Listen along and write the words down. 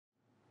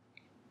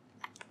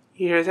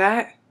You hear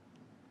that?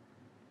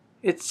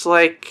 It's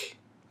like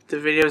the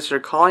videos are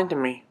calling to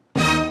me.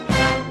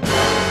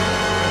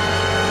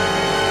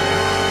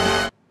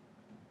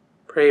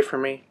 Pray for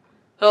me.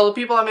 Hello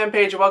people, I'm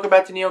MPage and welcome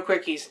back to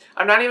Quickies.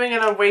 I'm not even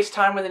going to waste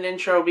time with an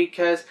intro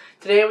because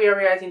today we are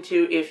reacting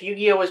to If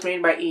Yu-Gi-Oh! Was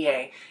made by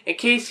EA. In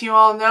case you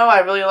all know, I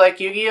really like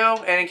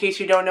Yu-Gi-Oh! And in case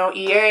you don't know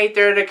EA,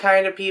 they're the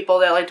kind of people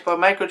that like to put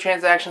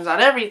microtransactions on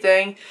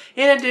everything,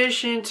 in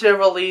addition to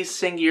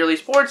releasing yearly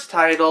sports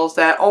titles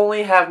that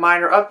only have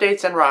minor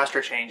updates and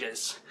roster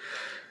changes.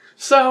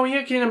 So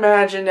you can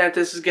imagine that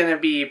this is going to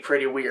be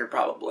pretty weird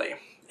probably.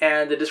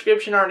 And the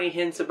description already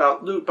hints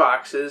about loot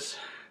boxes.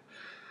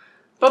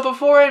 But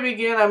before I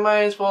begin, I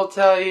might as well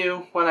tell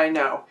you what I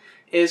know.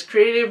 It is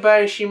created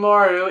by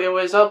Shimaru. It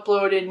was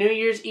uploaded New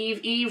Year's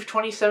Eve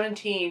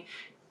 2017.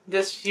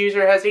 This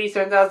user has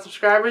 87,000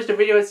 subscribers. The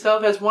video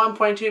itself has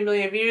 1.2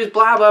 million views.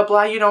 Blah, blah,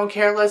 blah. You don't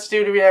care. Let's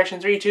do the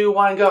reaction. 3, 2,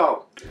 1,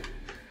 go.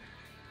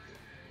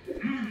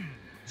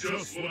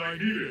 Just what I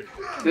needed.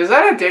 Is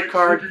that a dick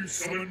card? You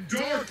summon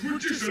Dark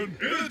Magician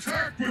in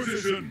attack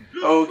position.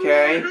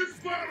 Okay.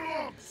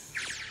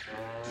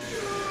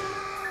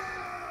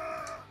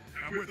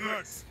 With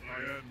that, I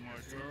end my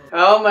turn.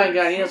 Oh my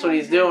god, he knows what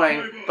he's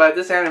doing, but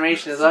this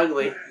animation is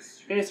ugly.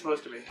 Maybe it's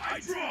supposed to be. I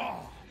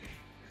draw!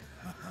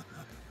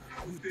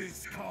 With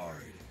this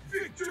card,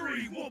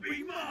 victory will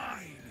be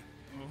mine!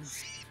 Oh,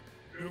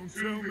 don't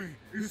tell me,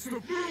 it's the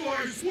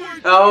blue-eyes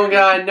white. Oh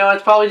god, no,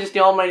 it's probably just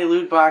the almighty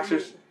loot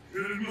boxers.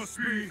 Then it must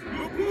be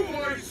the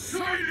blue-eyes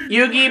shining.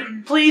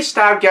 Yugi, please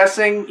stop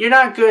guessing. You're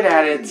not good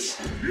at it. It's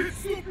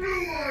the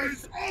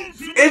blue-eyes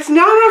ultimate. It's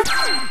not a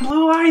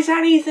blue eyes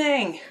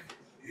anything.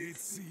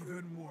 It's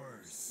even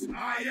worse.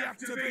 I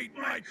activate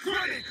my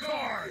credit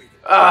card!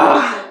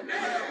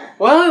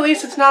 Well, at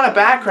least it's not a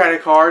bad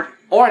credit card.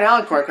 Or an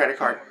Alicorn credit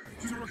card.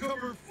 To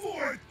recover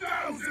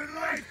 4,000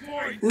 life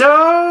points!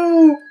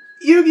 No!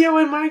 Yu-Gi-Oh!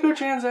 And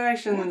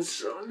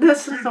microtransactions.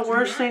 This is the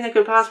worst thing that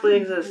could possibly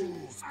exist.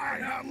 I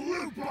have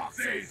loot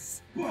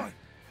boxes!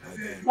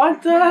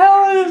 What the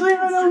hell is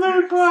even a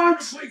loot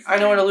box? I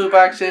know what a loot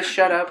box is.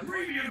 Shut up.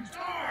 Premium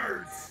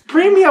cards!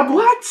 Premium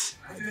what?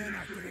 And then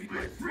activate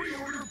my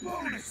pre-order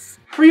bonus!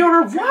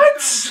 Pre-order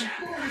what?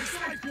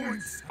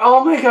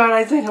 Oh my god,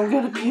 I think I'm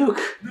gonna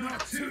puke.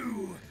 Not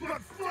 2,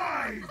 but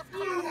 5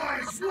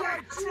 blue-eyes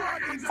white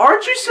dragons!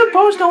 Aren't you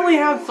supposed to only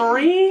have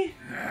 3?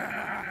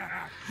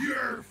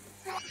 You're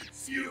f***ed,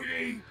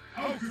 Yugi!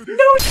 How could this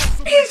No,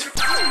 he's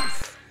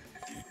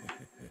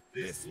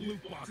This loot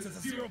box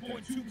has a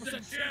 0.2%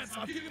 chance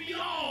of giving me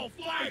all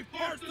 5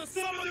 parts to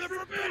summon the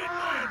Forbidden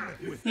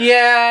One!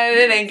 Yeah,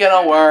 it ain't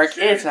gonna work.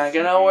 It's not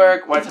gonna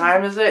work. What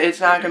time is it?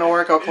 It's not gonna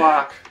work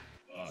o'clock.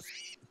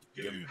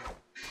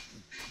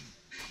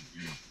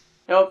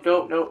 Nope,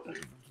 nope, nope.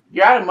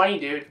 You're out of money,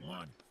 dude.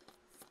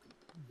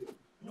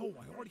 No,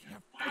 I already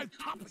have 5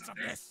 copies of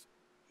this.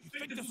 You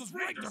think this was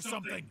rigged or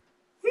something?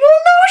 No.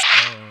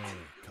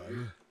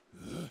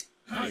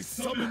 I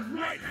summoned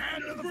right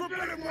hand of the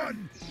Forbidden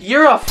One.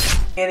 You're a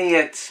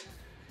idiot.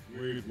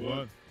 Wait,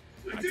 what?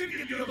 I didn't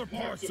get the other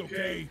parts,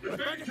 okay? My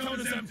bank account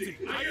is empty.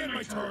 I end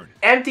my turn.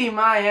 Empty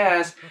my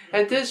ass.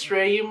 At this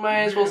rate, you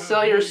might as well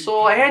sell your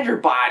soul and your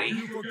body.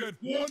 You forget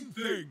one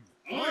thing.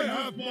 I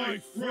have my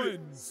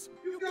friends.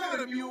 You got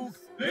them, you.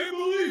 They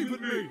believe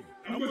in me.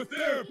 And with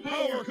their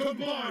power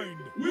combined,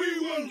 we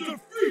will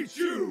defeat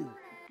you.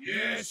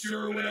 Yeah,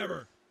 sure,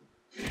 whatever.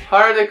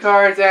 Heart of the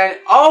cards and...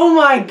 Oh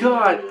my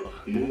god!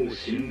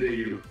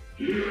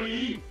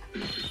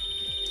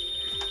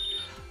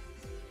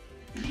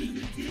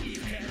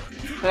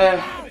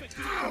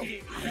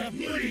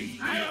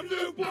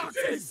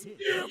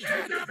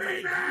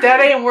 That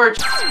ain't work.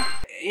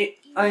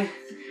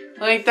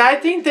 I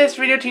think this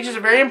video teaches a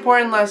very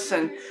important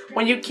lesson.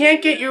 When you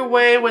can't get your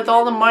way with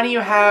all the money you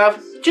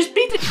have, just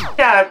beat the shit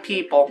out of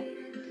people.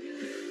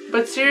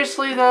 But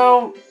seriously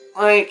though,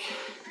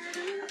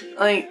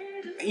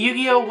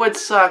 Yu-Gi-Oh! Would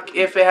suck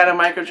if it had a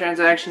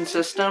microtransaction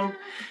system,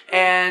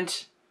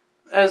 and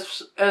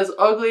as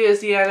ugly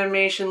as the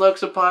animation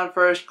looks upon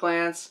first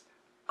glance,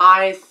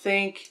 I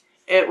think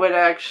it would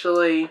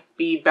actually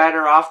be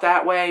better off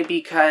that way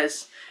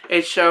because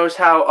it shows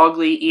how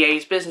ugly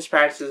EA's business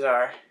practices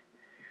are.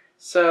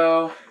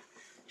 So,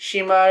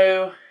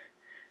 Shimaru,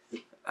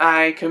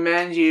 I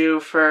commend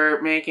you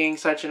for making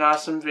such an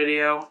awesome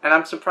video, and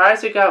I'm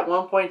surprised it got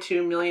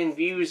 1.2 million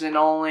views in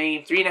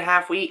only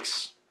 3.5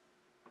 weeks.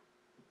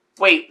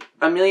 Wait,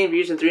 1 million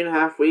views in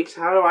 3.5 weeks?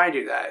 How do I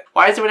do that?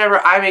 Why is it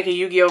whenever I make a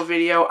Yu-Gi-Oh!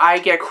 Video, I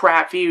get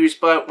crap views,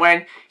 but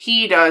when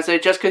he does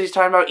it, just because he's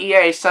talking about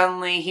EA,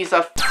 suddenly he's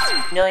a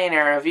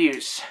millionaire of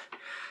views?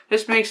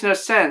 This makes no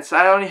sense.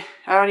 I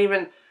don't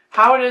even...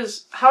 How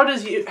does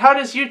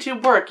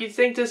YouTube work? You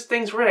think this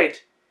thing's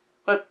rigged?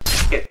 But,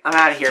 I'm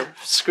out of here.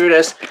 Screw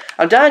this.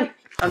 I'm done.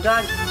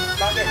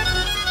 Fuck it.